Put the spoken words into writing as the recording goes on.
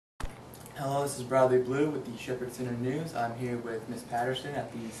Hello, this is Bradley Blue with the Shepherd Center News. I'm here with Miss Patterson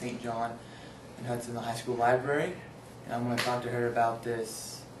at the St. John and Hudson High School Library, and I'm going to talk to her about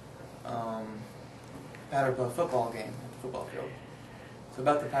this PowderPuff football game at the football field. So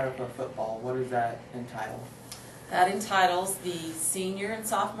about the PowderPuff football, what does that entitle? That entitles the senior and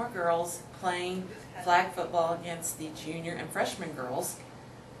sophomore girls playing flag football against the junior and freshman girls.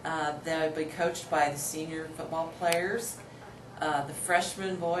 They'll be coached by the senior football players. The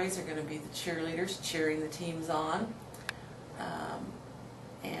freshman boys are going to be the cheerleaders cheering the teams on.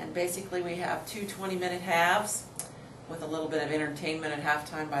 And basically we have two 20-minute halves with a little bit of entertainment at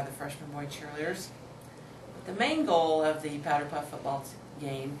halftime by the freshman boy cheerleaders. But the main goal of the PowderPuff football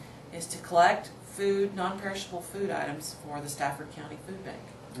game is to collect food, non-perishable food items for the Stafford County Food Bank.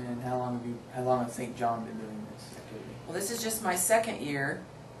 And how long has St. John been doing this activity? Well, this is just my second year,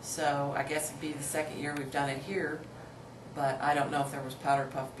 so I guess it'd be the second year we've done it here. But I don't know if there was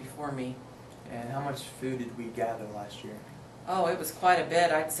PowderPuff before me. And how much food did we gather last year? Oh, it was quite a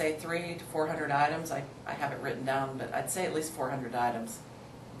bit. I'd say 300 to 400 items. I have it written down, but I'd say at least 400 items.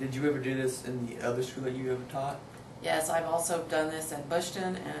 Did you ever do this in the other school that you ever taught? Yes, I've also done this at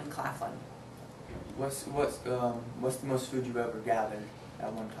Bushton and Claflin. What's the most food you've ever gathered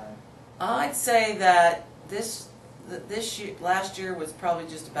at one time? I'd say that last year was probably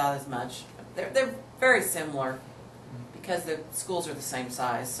just about as much. They're very similar because the schools are the same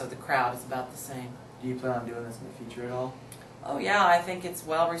size, so the crowd is about the same. Do you plan on doing this in the future at all? Oh yeah, I think it's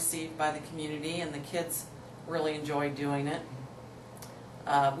well received by the community and the kids really enjoy doing it.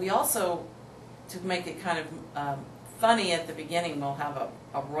 We also, to make it kind of funny at the beginning, we'll have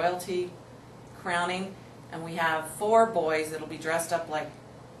a royalty crowning, and we have 4 boys that'll be dressed up like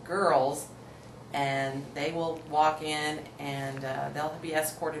girls, and they will walk in and they'll be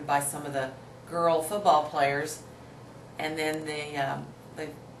escorted by some of the girl football players, and then the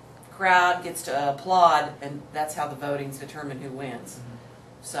crowd gets to applaud, and that's how the voting's determine who wins.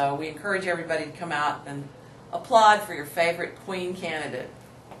 So we encourage everybody to come out and applaud for your favorite queen candidate.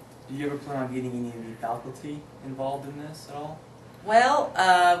 Do you ever plan on getting any of the faculty involved in this at all?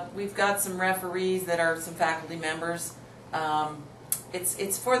 Well, we've got some referees that are some faculty members.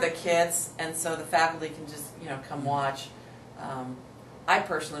 It's for the kids, and so the faculty can just come watch. I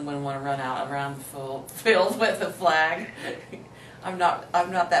personally wouldn't want to run out around the full field with a flag. I'm not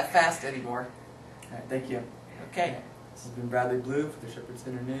that fast anymore. All right, thank you. Okay. This has been Bradley Blue for the Shepherd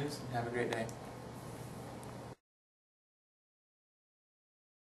Center News, and have a great day.